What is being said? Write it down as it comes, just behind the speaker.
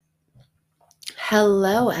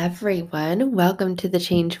Hello, everyone. Welcome to the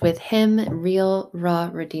Change with Him Real, Raw,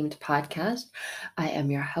 Redeemed podcast. I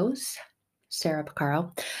am your host, Sarah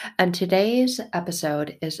Picaro, and today's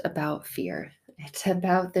episode is about fear. It's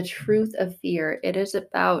about the truth of fear. It is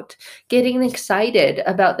about getting excited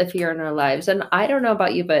about the fear in our lives. And I don't know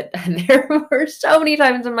about you, but there were so many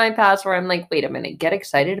times in my past where I'm like, wait a minute, get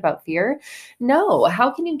excited about fear? No, how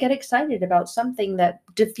can you get excited about something that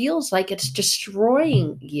feels like it's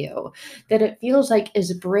destroying you? That it feels like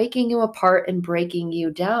is breaking you apart and breaking you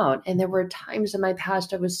down. And there were times in my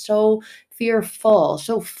past I was so fearful,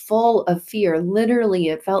 so full of fear. Literally,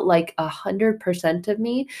 it felt like 100% of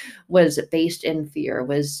me was based in fear,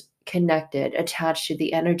 was connected, attached to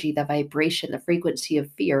the energy, the vibration, the frequency of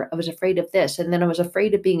fear. I was afraid of this, and then I was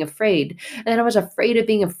afraid of being afraid, and then I was afraid of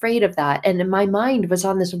being afraid of that. And my mind was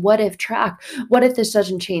on this what if track. What if this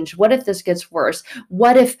doesn't change? What if this gets worse?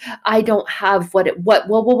 What if I don't have what whoa,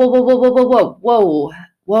 whoa, whoa, whoa, whoa, whoa, whoa, whoa, whoa,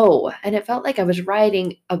 whoa. And it felt like I was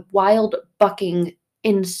riding a wild, bucking,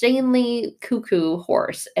 insanely cuckoo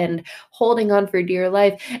horse and holding on for dear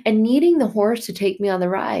life and needing the horse to take me on the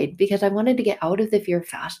ride because I wanted to get out of the fear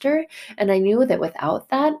faster. And I knew that without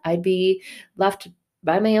that, I'd be left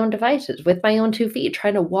by my own devices with my own 2 feet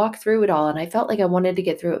trying to walk through it all. And I felt like I wanted to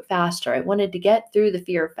get through it faster. I wanted to get through the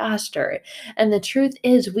fear faster. And the truth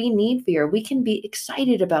is, we need fear. We can be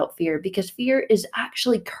excited about fear because fear is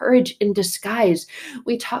actually courage in disguise.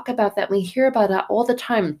 We talk about that. We hear about that all the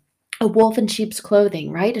time. A wolf in sheep's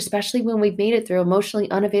clothing, right? Especially when we've made it through emotionally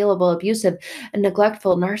unavailable, abusive, and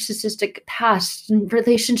neglectful, narcissistic past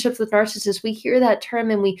relationships with narcissists. We hear that term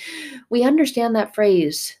and we understand that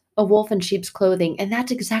phrase, a wolf in sheep's clothing. And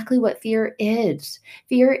that's exactly what fear is.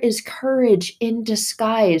 Fear is courage in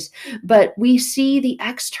disguise, but we see the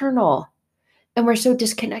external and we're so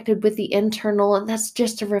disconnected with the internal, and that's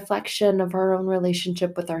just a reflection of our own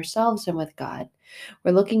relationship with ourselves and with God.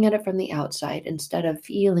 We're looking at it from the outside instead of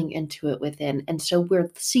feeling into it within. And so we're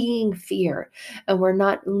seeing fear and we're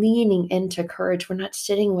not leaning into courage. We're not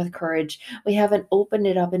sitting with courage. We haven't opened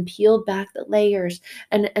it up and peeled back the layers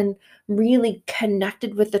and really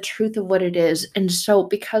connected with the truth of what it is. And so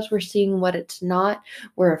because we're seeing what it's not,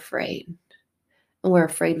 we're afraid. And we're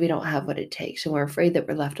afraid we don't have what it takes. And we're afraid that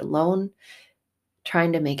we're left alone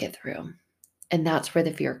trying to make it through. And that's where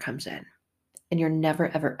the fear comes in. And you're never,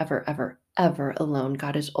 ever, ever, ever, ever alone.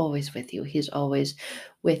 God is always with you. He's always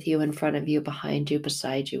with you, in front of you, behind you,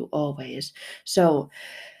 beside you, always. So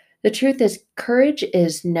the truth is, courage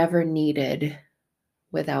is never needed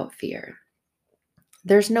without fear.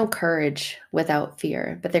 There's no courage without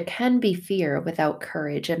fear, but there can be fear without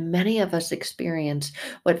courage. And many of us experience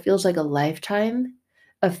what feels like a lifetime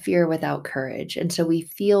of fear without courage. And so we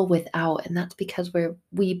feel without, and that's because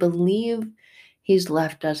we believe he's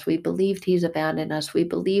left us. We believed he's abandoned us. We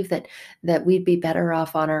believe that we'd be better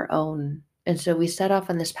off on our own. And so we set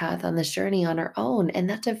off on this path, on this journey on our own. And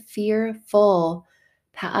that's a fearful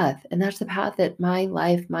path. And that's the path that my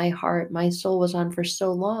life, my heart, my soul was on for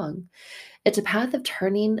so long. It's a path of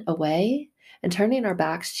turning away and turning our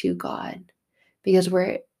backs to God because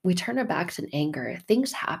we turn our backs in anger.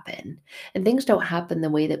 Things happen and things don't happen the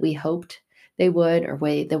way that we hoped they would or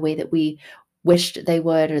the way that we wished they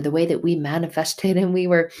would or the way that we manifested and we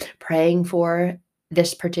were praying for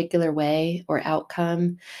this particular way or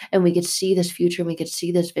outcome. And we could see this future and we could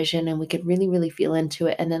see this vision and we could really, really feel into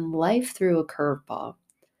it. And then life threw a curveball.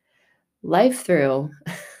 Life threw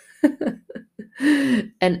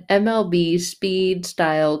an MLB speed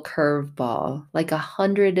style curveball, like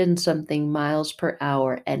 100 and something miles per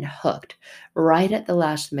hour, and hooked right at the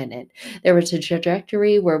last minute. There was a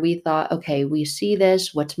trajectory where we thought, okay, we see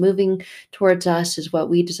this, what's moving towards us is what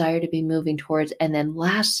we desire to be moving towards. And then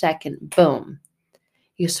last second, boom,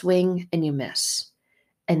 you swing and you miss.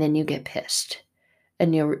 And then you get pissed.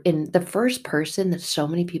 And you're in the first person that so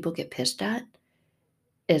many people get pissed at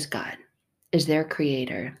is God, is their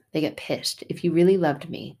creator. They get pissed. If you really loved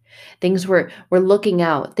me, things were looking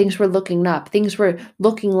out, things were looking up, things were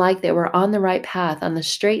looking like they were on the right path, on the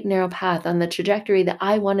straight and narrow path, on the trajectory that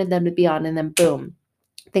I wanted them to be on, and then boom,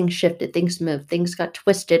 things shifted, things moved, things got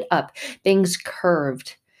twisted up, things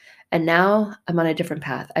curved. And now I'm on a different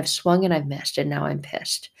path. I've swung and I've missed, and now I'm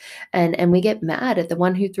pissed. And we get mad at the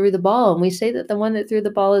one who threw the ball, and we say that the one that threw the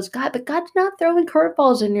ball is God, but God's not throwing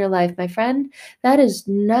curveballs in your life, my friend. That is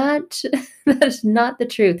not that is not the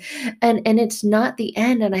truth. And it's not the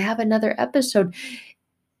end. And I have another episode.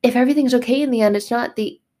 If everything's okay in the end, it's not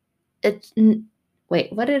the it's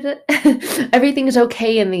wait, what is it? Everything is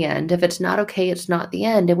okay in the end. If it's not okay, it's not the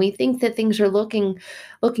end. And we think that things are looking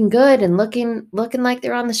good and looking like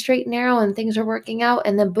they're on the straight and narrow and things are working out,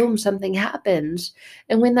 and then boom, something happens.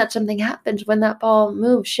 And when that something happens, when that ball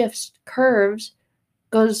moves, shifts, curves,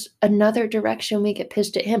 goes another direction, we get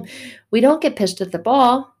pissed at him. We don't get pissed at the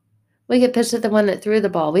ball. We get pissed at the one that threw the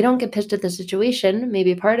ball. We don't get pissed at the situation.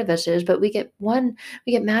 Maybe part of us is, but we get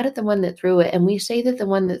mad at the one that threw it. And we say that the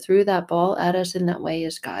one that threw that ball at us in that way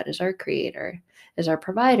is God, is our creator, is our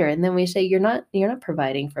provider. And then we say, you're not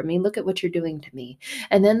providing for me. Look at what you're doing to me.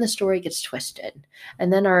 And then the story gets twisted.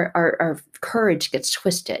 And then our courage gets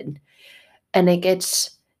twisted. And it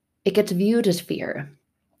gets viewed as fear.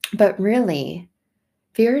 But really,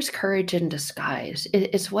 fear is courage in disguise.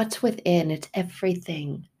 It's what's within. It's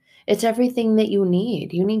everything. It's everything that you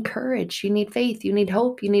need. You need courage. You need faith. You need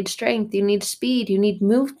hope. You need strength. You need speed. You need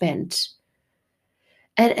movement.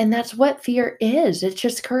 And that's what fear is. It's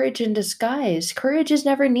just courage in disguise. Courage is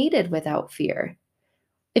never needed without fear.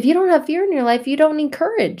 If you don't have fear in your life, you don't need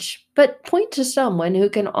courage. But point to someone who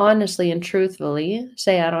can honestly and truthfully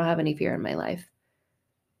say, I don't have any fear in my life.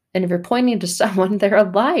 And if you're pointing to someone, they're a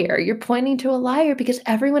liar. You're pointing to a liar because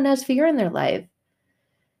everyone has fear in their life.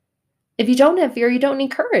 If you don't have fear, you don't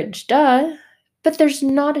need courage. Duh. But there's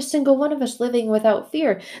not a single one of us living without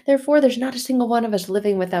fear. Therefore, there's not a single one of us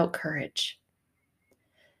living without courage.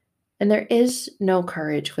 And there is no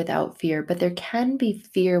courage without fear, but there can be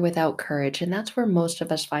fear without courage. And that's where most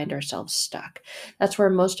of us find ourselves stuck. That's where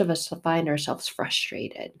most of us find ourselves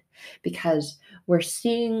frustrated because we're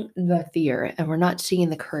seeing the fear and we're not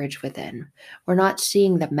seeing the courage within. We're not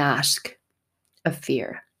seeing the mask of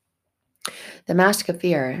fear. The mask of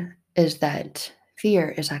fear is that fear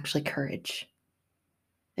is actually courage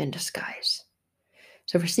in disguise.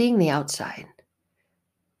 So if we're seeing the outside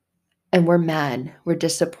and we're mad, we're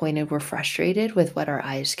disappointed, we're frustrated with what our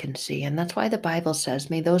eyes can see. And that's why the Bible says,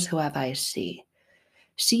 may those who have eyes see.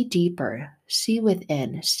 See deeper, see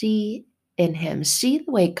within, see in him, see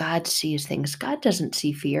the way God sees things. God doesn't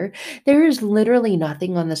see fear. There is literally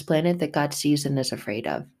nothing on this planet that God sees and is afraid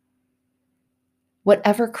of.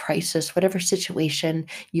 Whatever crisis, whatever situation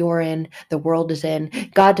you're in, the world is in,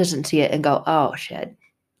 God doesn't see it and go, oh shit,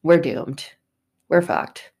 we're doomed. We're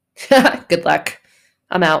fucked. Good luck.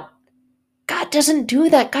 I'm out. God doesn't do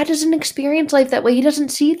that. God doesn't experience life that way. He doesn't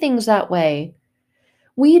see things that way.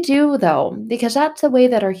 We do, though, because that's the way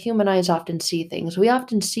that our human eyes often see things. We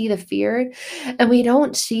often see the fear and we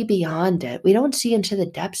don't see beyond it. We don't see into the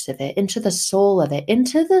depths of it, into the soul of it.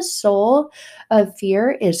 Into the soul of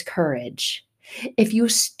fear is courage. If you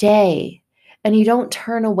stay and you don't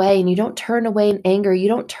turn away, and you don't turn away in anger, you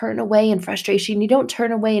don't turn away in frustration, you don't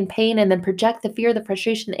turn away in pain and then project the fear, the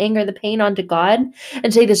frustration, the anger, the pain onto God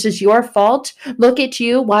and say, this is your fault. Look at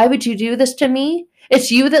you. Why would you do this to me? It's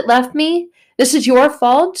you that left me. This is your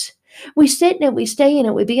fault. We sit in it, we stay in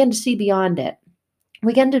it, we begin to see beyond it.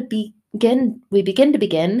 We begin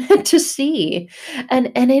to see.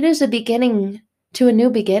 And it is a beginning to a new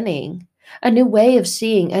beginning. A new way of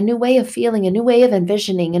seeing, a new way of feeling, a new way of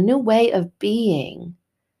envisioning, a new way of being.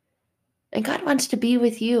 And God wants to be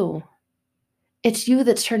with you. It's you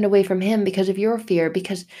that's turned away from him because of your fear,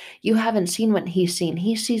 because you haven't seen what he's seen.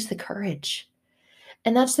 He sees the courage.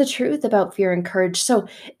 And that's the truth about fear and courage. So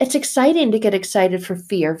it's exciting to get excited for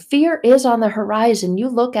fear. Fear is on the horizon. You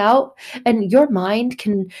look out and your mind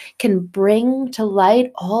can bring to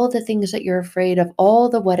light all the things that you're afraid of, all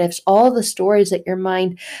the what ifs, all the stories that your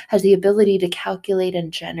mind has the ability to calculate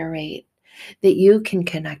and generate, that you can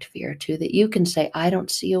connect fear to, that you can say, I don't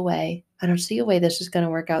see a way. I don't see a way this is going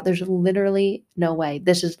to work out. There's literally no way.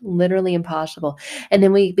 This is literally impossible. And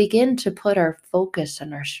then we begin to put our focus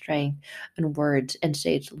and our strength on words and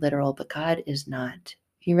say it's literal, but God is not.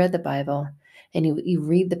 You read the Bible and you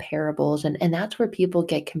read the parables, and that's where people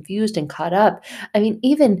get confused and caught up. I mean,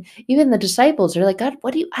 even the disciples are like, God,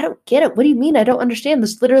 I don't get it. What do you mean? I don't understand.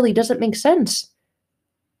 This literally doesn't make sense.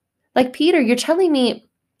 Like, Peter, you're telling me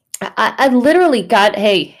I literally got,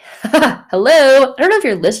 hey, hello, I don't know if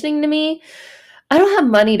you're listening to me. I don't have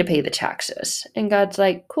money to pay the taxes. And God's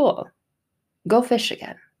like, cool, go fish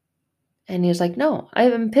again. And he's like, no,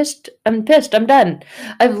 I'm pissed. I'm done.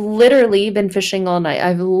 I've literally been fishing all night.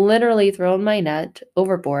 I've literally thrown my net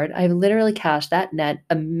overboard. I've literally cast that net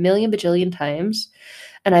a million bajillion times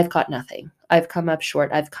and I've caught nothing. I've come up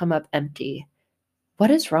short. I've come up empty.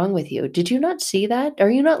 What is wrong with you? Did you not see that?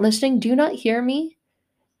 Are you not listening? Do you not hear me?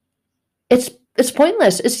 It's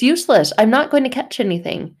pointless. It's useless. I'm not going to catch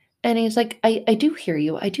anything. And he's like, I do hear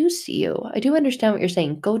you. I do see you. I do understand what you're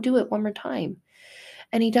saying. Go do it one more time.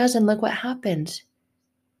 And he does. And look what happens.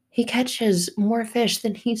 He catches more fish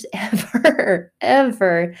than he's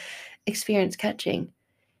ever experienced catching.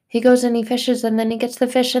 He goes and he fishes, and then he gets the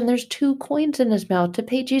fish, and there's 2 coins in his mouth to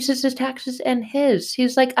pay Jesus' taxes and his.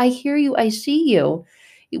 He's like, I hear you, I see you.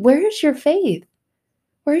 Where is your faith?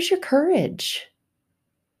 Where is your courage?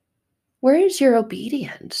 Where is your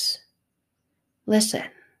obedience? Listen,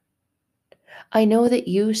 I know that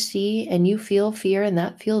you see and you feel fear, and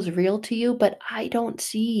that feels real to you, but I don't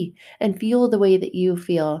see and feel the way that you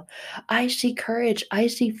feel. I see courage. I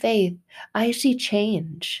see faith. I see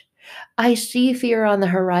change. I see fear on the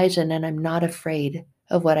horizon, and I'm not afraid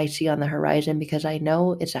of what I see on the horizon because I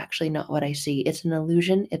know it's actually not what I see. It's an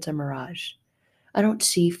illusion. It's a mirage. I don't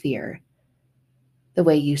see fear the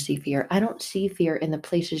way you see fear. I don't see fear in the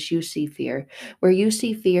places you see fear. Where you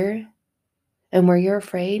see fear and where you're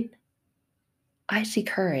afraid, I see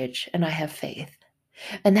courage and I have faith.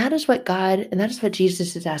 And that is what God and that is what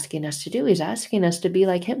Jesus is asking us to do. He's asking us to be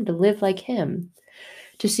like him, to live like him,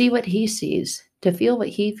 to see what he sees, to feel what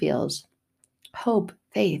he feels. Hope,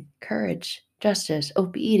 faith, courage, justice,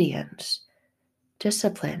 obedience,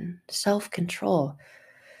 discipline, self-control,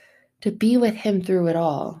 to be with him through it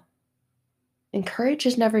all. And courage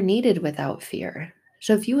is never needed without fear.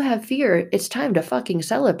 So if you have fear, it's time to fucking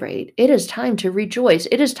celebrate. It is time to rejoice.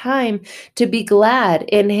 It is time to be glad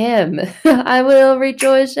in him. I will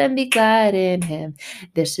rejoice and be glad in him.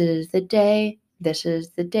 This is the day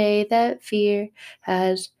that fear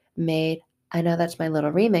has made. I know that's my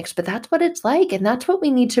little remix, but that's what it's like. And that's what we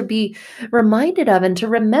need to be reminded of and to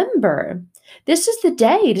remember. This is the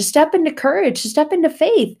day to step into courage, to step into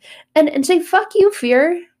faith and say, fuck you,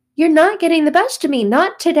 fear. You're not getting the best of me,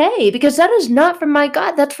 not today, because that is not from my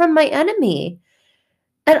God, that's from my enemy.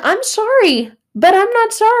 And I'm sorry, but I'm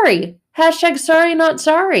not sorry. Hashtag sorry, not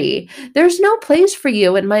sorry. There's no place for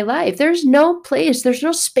you in my life. There's no place. There's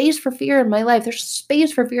no space for fear in my life. There's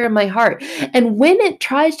space for fear in my heart. And when it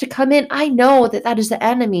tries to come in, I know that that is the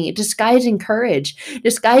enemy disguising courage,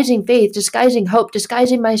 disguising faith, disguising hope,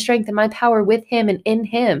 disguising my strength and my power with him and in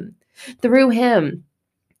him, through him.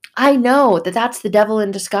 I know that that's the devil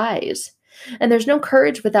in disguise. And there's no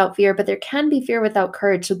courage without fear, but there can be fear without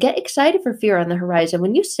courage. So get excited for fear on the horizon.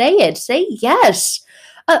 When you say it, say yes.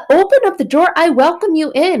 Open up the door. I welcome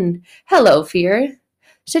you in. Hello, fear.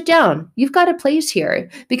 Sit down. You've got a place here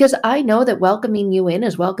because I know that welcoming you in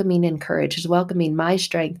is welcoming in courage, is welcoming my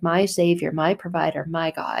strength, my savior, my provider,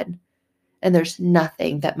 my God. And there's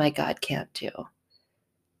nothing that my God can't do.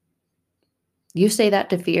 You say that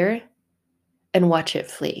to fear, and watch it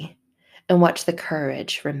flee and watch the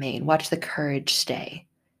courage remain. Watch the courage stay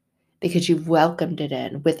because you've welcomed it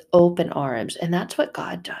in with open arms. And that's what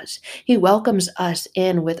God does. He welcomes us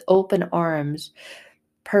in with open arms,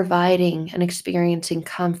 providing and experiencing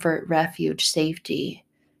comfort, refuge, safety,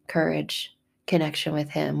 courage, connection with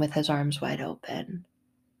him with his arms wide open.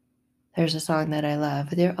 There's a song that I love,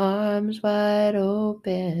 with your arms wide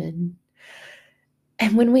open.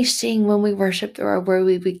 And when we sing, when we worship through our word,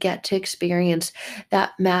 we get to experience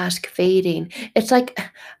that mask fading. It's like,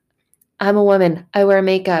 I'm a woman, I wear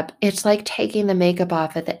makeup. It's like taking the makeup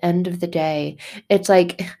off at the end of the day. It's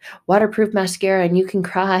like waterproof mascara and you can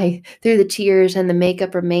cry through the tears and the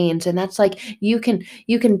makeup remains. And that's like you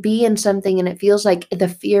can be in something and it feels like the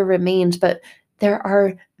fear remains, but there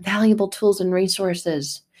are valuable tools and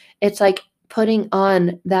resources. It's like putting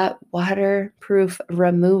on that waterproof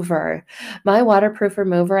remover. My waterproof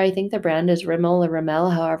remover, I think the brand is Rimmel or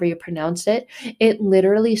Rimmel, however you pronounce it. It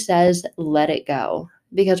literally says, let it go.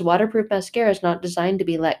 Because waterproof mascara is not designed to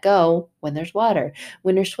be let go when there's water,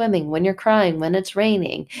 when you're swimming, when you're crying, when it's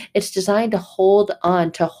raining. It's designed to hold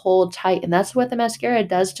on, to hold tight. And that's what the mascara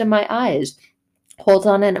does to my eyes. Holds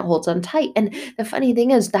on and it holds on tight. And the funny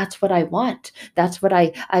thing is, that's what I want. That's what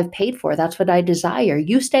I've paid for. That's what I desire.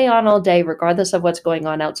 You stay on all day, regardless of what's going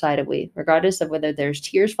on outside of me, regardless of whether there's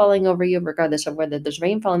tears falling over you, regardless of whether there's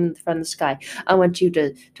rain falling from the sky. I want you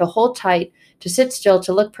to hold tight, to sit still,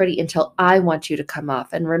 to look pretty until I want you to come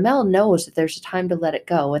off. And Rimmel knows that there's a time to let it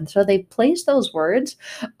go. And so they place those words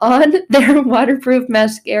on their waterproof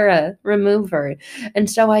mascara remover. And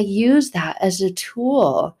so I use that as a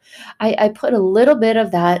tool. I put a little bit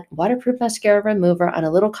of that waterproof mascara remover on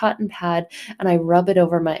a little cotton pad and I rub it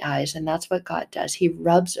over my eyes. And that's what God does. He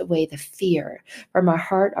rubs away the fear from our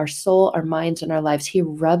heart, our soul, our minds, and our lives. He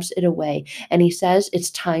rubs it away and he says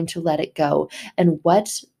it's time to let it go. And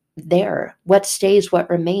what's there, what stays, what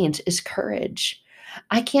remains is courage.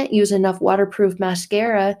 I can't use enough waterproof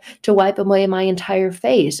mascara to wipe away my entire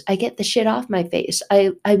face. I get the shit off my face.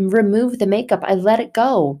 I remove the makeup. I let it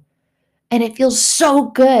go. And it feels so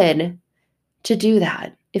good to do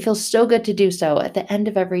that. It feels so good to do so at the end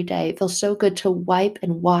of every day. It feels so good to wipe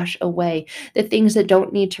and wash away the things that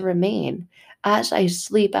don't need to remain. As I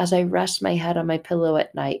sleep, as I rest my head on my pillow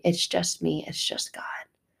at night, it's just me, it's just God.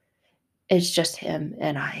 It's just Him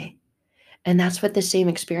and I. And that's what the same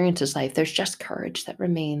experience is like. There's just courage that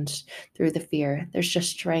remains through the fear. There's just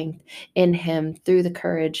strength in Him through the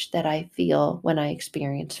courage that I feel when I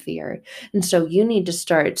experience fear. And so you need to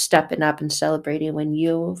start stepping up and celebrating when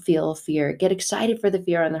you feel fear. Get excited for the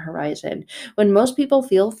fear on the horizon. When most people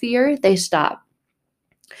feel fear, they stop.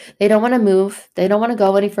 They don't want to move. They don't want to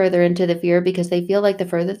go any further into the fear because they feel like the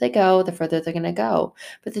further they go, the further they're going to go.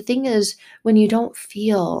 But the thing is, when you don't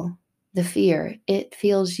feel the fear, it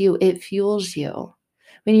feels you, it fuels you.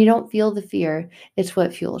 When you don't feel the fear, it's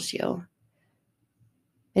what fuels you.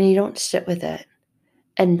 And you don't sit with it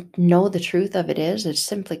and know the truth of it is, it's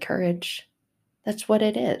simply courage. That's what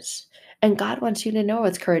it is. And God wants you to know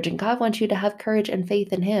it's courage. And God wants you to have courage and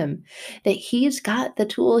faith in Him. That He's got the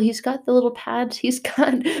tool, He's got the little pads, He's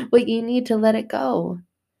got what you need to let it go.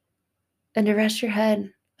 And to rest your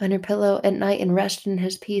head on your pillow at night and rest in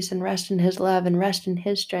His peace and rest in His love and rest in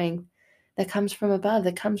His strength that comes from above,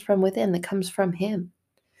 that comes from within, that comes from Him.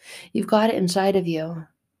 You've got it inside of you.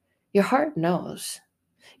 Your heart knows.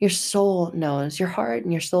 Your soul knows. Your heart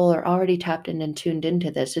and your soul are already tapped in and tuned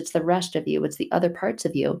into this. It's the rest of you. It's the other parts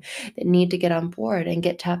of you that need to get on board and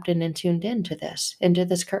get tapped in and tuned into this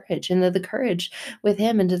courage, into the courage with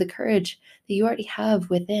Him, into the courage that you already have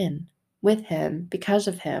within, with Him, because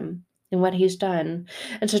of Him and what He's done.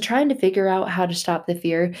 And so trying to figure out how to stop the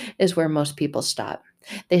fear is where most people stop.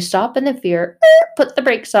 They stop in the fear, put the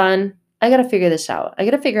brakes on. I got to figure this out. I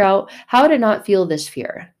got to figure out how to not feel this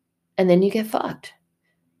fear. And then you get fucked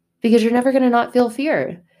because you're never going to not feel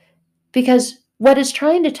fear. Because what it's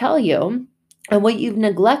trying to tell you and what you've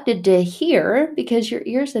neglected to hear because your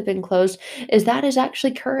ears have been closed is that is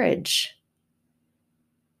actually courage.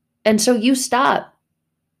 And so you stop.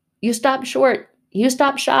 You stop short. You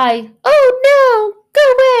stop shy. Oh no, go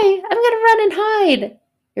away. I'm going to run and hide.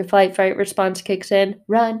 Your flight fright response kicks in.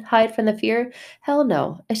 Run, hide from the fear. Hell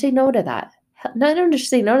no. I say no to that. No, I don't just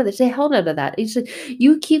say no to this. Say hell no to that.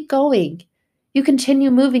 You keep going. You continue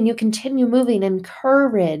moving in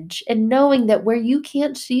courage and knowing that where you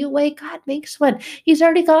can't see a way, God makes one. He's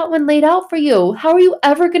already got one laid out for you. How are you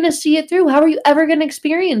ever going to see it through? How are you ever going to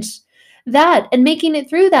experience that and making it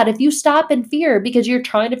through that if you stop in fear because you're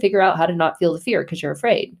trying to figure out how to not feel the fear because you're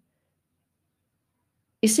afraid?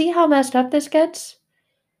 You see how messed up this gets?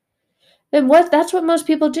 And that's what most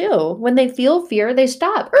people do. When they feel fear, they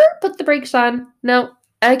stop. Put the brakes on. No,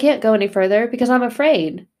 I can't go any further because I'm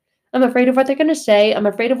afraid. I'm afraid of what they're going to say. I'm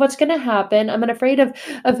afraid of what's going to happen. I'm afraid of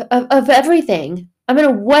everything. I'm going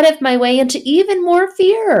to what if my way into even more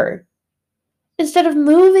fear instead of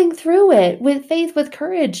moving through it with faith, with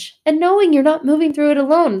courage, and knowing you're not moving through it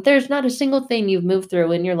alone. There's not a single thing you've moved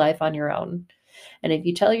through in your life on your own. And if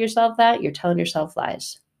you tell yourself that, you're telling yourself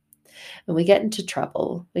lies. And we get into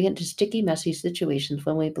trouble. We get into sticky, messy situations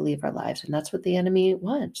when we believe our lies. And that's what the enemy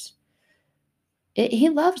wants. He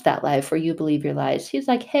loves that life where you believe your lies. He's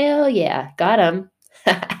like, hell yeah, got him.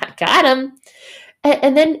 Got him.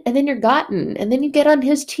 And then you're gotten. And then you get on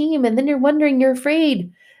his team. And then you're wondering, you're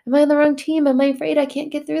afraid. Am I on the wrong team? Am I afraid I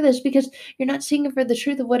can't get through this? Because you're not seeing it for the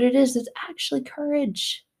truth of what it is. It's actually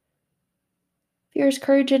courage. Fear is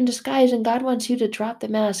courage in disguise. And God wants you to drop the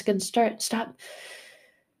mask and stop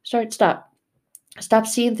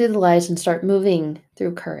seeing through the lies and start moving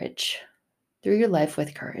through courage, through your life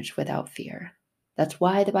with courage, without fear. That's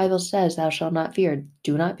why the Bible says, thou shalt not fear.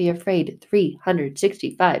 Do not be afraid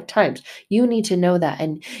 365 times. You need to know that.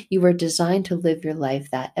 And you were designed to live your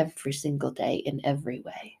life that every single day in every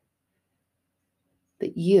way.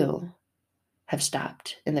 But you have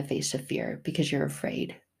stopped in the face of fear because you're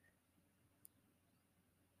afraid.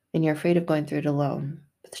 And you're afraid of going through it alone.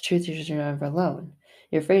 But the truth is you're never alone.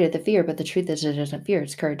 You're afraid of the fear, but the truth is it isn't fear,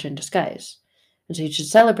 it's courage in disguise. And so you should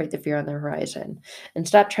celebrate the fear on the horizon and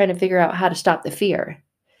stop trying to figure out how to stop the fear.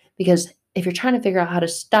 Because if you're trying to figure out how to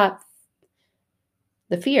stop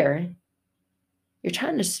the fear, you're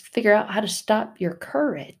trying to figure out how to stop your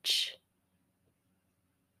courage.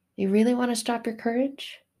 You really want to stop your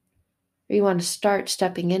courage? Or you want to start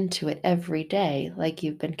stepping into it every day like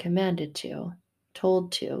you've been commanded to,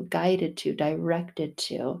 told to, guided to, directed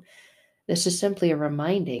to? This is simply a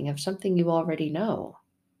reminding of something you already know.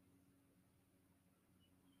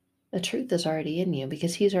 The truth is already in you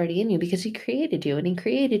because He's already in you because He created you and He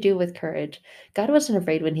created you with courage. God wasn't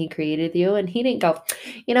afraid when He created you and He didn't go,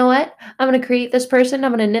 you know what? I'm going to create this person.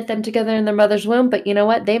 I'm going to knit them together in their mother's womb. But you know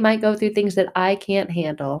what? They might go through things that I can't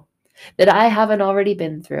handle. that I haven't already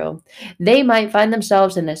been through. They might find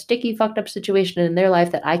themselves in a sticky, fucked up situation in their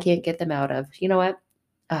life that I can't get them out of. You know what?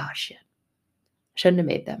 Oh, shit. Shouldn't have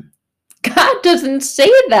made them. God doesn't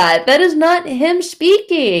say that. That is not him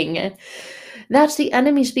speaking. That's the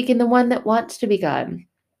enemy speaking, the one that wants to be God.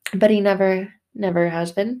 But he never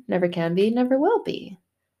has been, never can be, never will be.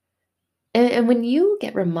 And when you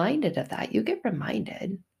get reminded of that, you get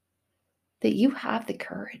reminded that you have the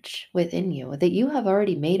courage within you, that you have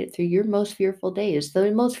already made it through your most fearful days, the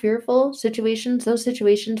most fearful situations, those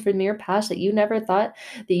situations from your past that you never thought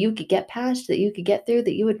that you could get past, that you could get through,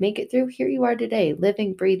 that you would make it through. Here you are today,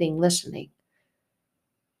 living, breathing, listening.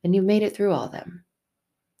 And you made it through all of them.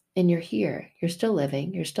 And you're here, you're still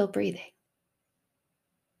living, you're still breathing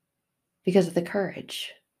because of the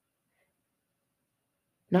courage,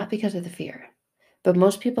 not because of the fear. But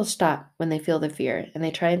most people stop when they feel the fear and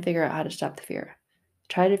they try and figure out how to stop the fear.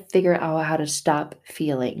 Try to figure out how to stop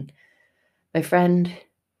feeling. My friend,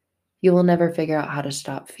 you will never figure out how to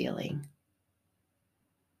stop feeling.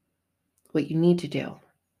 What you need to do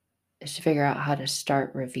is to figure out how to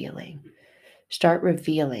start revealing. Start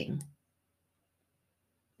revealing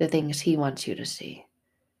the things he wants you to see.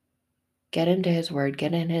 Get into his word,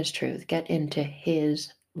 get in his truth, get into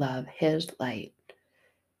his love, his light.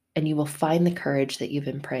 And you will find the courage that you've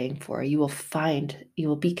been praying for. You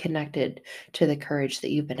will be connected to the courage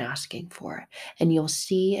that you've been asking for. And you'll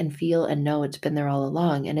see and feel and know it's been there all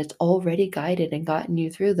along. And it's already guided and gotten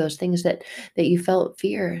you through those things that you felt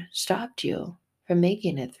fear stopped you from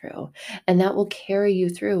making it through. And that will carry you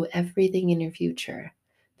through everything in your future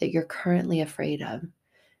that you're currently afraid of.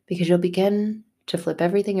 Because you'll begin to flip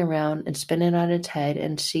everything around and spin it on its head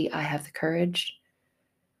and see, I have the courage.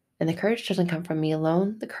 And the courage doesn't come from me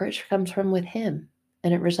alone. The courage comes from with him,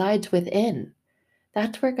 and it resides within.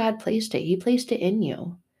 That's where God placed it. He placed it in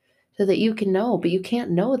you so that you can know, but you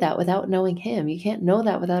can't know that without knowing him. You can't know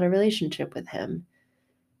that without a relationship with him.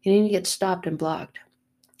 You need to get stopped and blocked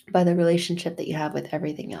by the relationship that you have with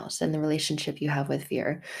everything else and the relationship you have with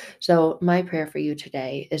fear. So my prayer for you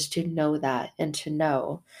today is to know that and to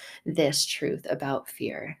know this truth about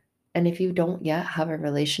fear. And if you don't yet have a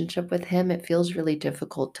relationship with him, it feels really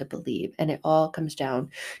difficult to believe. And it all comes down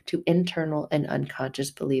to internal and unconscious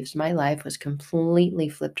beliefs. My life was completely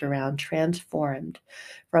flipped around, transformed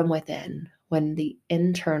from within when the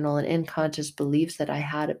internal and unconscious beliefs that I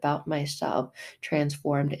had about myself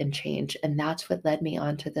transformed and changed. And that's what led me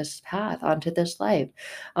onto this path, onto this life,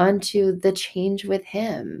 onto the change with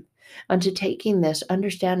him, onto taking this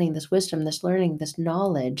understanding, this wisdom, this learning, this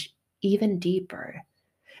knowledge even deeper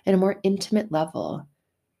in a more intimate level.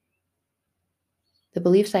 The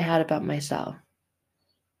beliefs I had about myself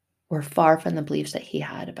were far from the beliefs that he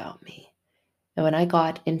had about me. And when I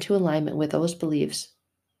got into alignment with those beliefs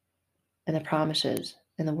and the promises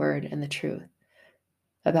and the word and the truth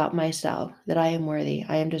about myself, that I am worthy,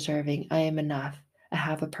 I am deserving, I am enough, I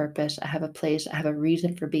have a purpose, I have a place, I have a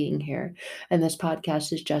reason for being here. And this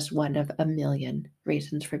podcast is just one of a million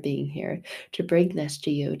reasons for being here, to bring this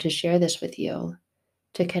to you, to share this with you,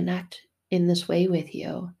 to connect in this way with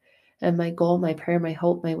you. And my goal, my prayer, my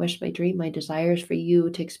hope, my wish, my dream, my desire is for you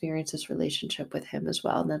to experience this relationship with him as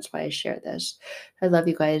well. And that's why I share this. I love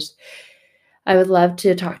you guys. I would love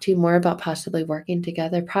to talk to you more about possibly working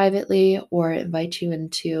together privately or invite you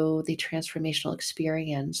into the transformational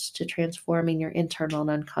experience to transforming your internal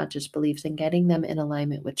and unconscious beliefs and getting them in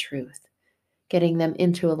alignment with truth, getting them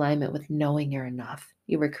into alignment with knowing you're enough.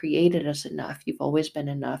 You were created as enough. You've always been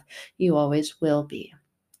enough. You always will be.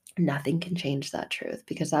 Nothing can change that truth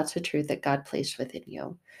because that's the truth that God placed within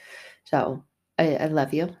you. So I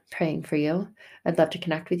love you, praying for you. I'd love to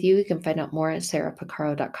connect with you. You can find out more at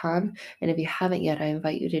sarahpicaro.com. And if you haven't yet, I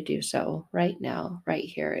invite you to do so right now, right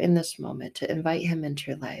here in this moment, to invite him into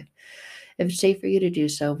your life. If it's safe for you to do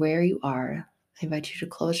so where you are, I invite you to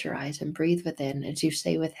close your eyes and breathe within as you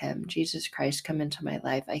say with him, Jesus Christ, come into my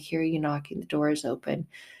life. I hear you knocking. The door is open.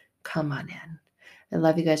 Come on in. I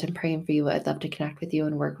love you guys. I'm praying for you. I'd love to connect with you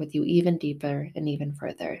and work with you even deeper and even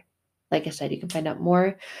further. Like I said, you can find out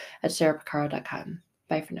more at sarahpicaro.com.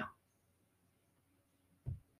 Bye for now.